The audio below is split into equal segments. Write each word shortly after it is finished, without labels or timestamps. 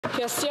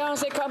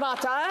Questions et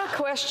commentaires,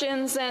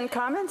 questions and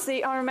comments.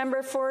 The honourable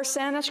member for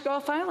Saanich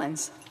Gulf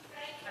Islands.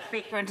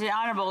 Speaker, and to the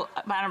honourable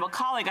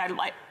colleague,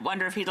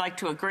 wonder if he'd like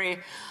to agree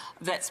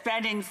that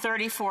spending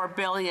 $34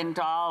 billion,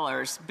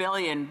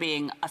 billion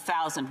being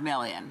 1,000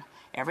 million,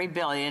 every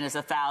billion is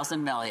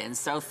 1,000 million,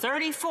 so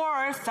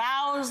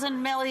 $34,000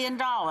 million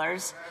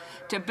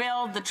to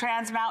build the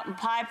Trans Mountain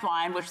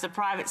Pipeline, which the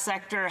private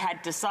sector had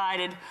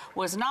decided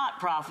was not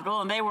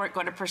profitable and they weren't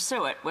going to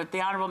pursue it. Would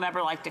the honourable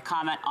member like to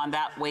comment on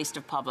that waste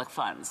of public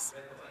funds?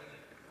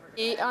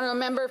 The honourable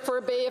member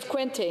for Bay of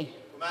Quinte.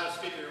 Madam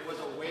Speaker, it was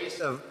a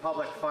waste of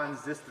public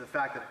funds, just the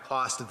fact that it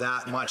cost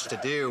that much to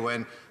do,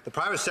 when the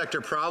private sector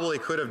probably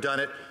could have done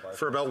it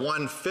for about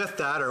 1/5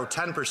 that, or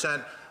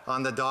 10%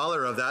 on the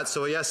dollar of that.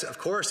 So yes, of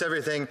course,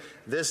 everything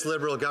this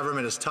Liberal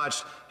government has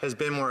touched has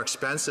been more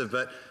expensive.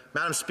 But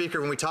Madam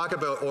Speaker, when we talk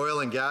about oil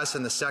and gas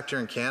in the sector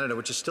in Canada,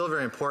 which is still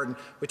very important,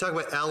 we talk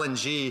about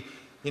LNG.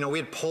 You know, we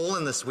had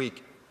Poland this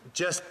week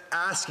just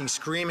asking,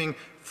 screaming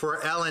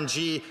for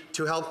LNG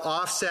to help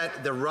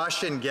offset the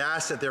Russian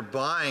gas that they're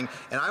buying.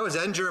 And I was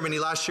in Germany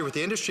last year with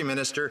the industry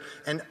minister,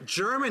 and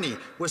Germany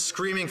was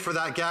screaming for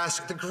that gas.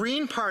 The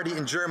Green Party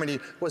in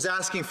Germany was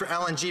asking for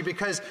LNG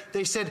because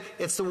they said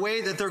it's the way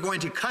that they're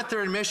going to cut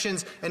their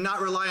emissions and not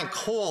rely on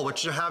coal,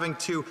 which they're having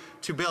to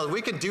build.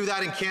 We can do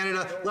that in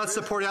Canada. Let's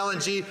support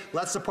LNG.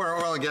 Let's support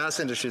our oil and gas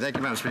industry. Thank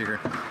you, Madam Speaker.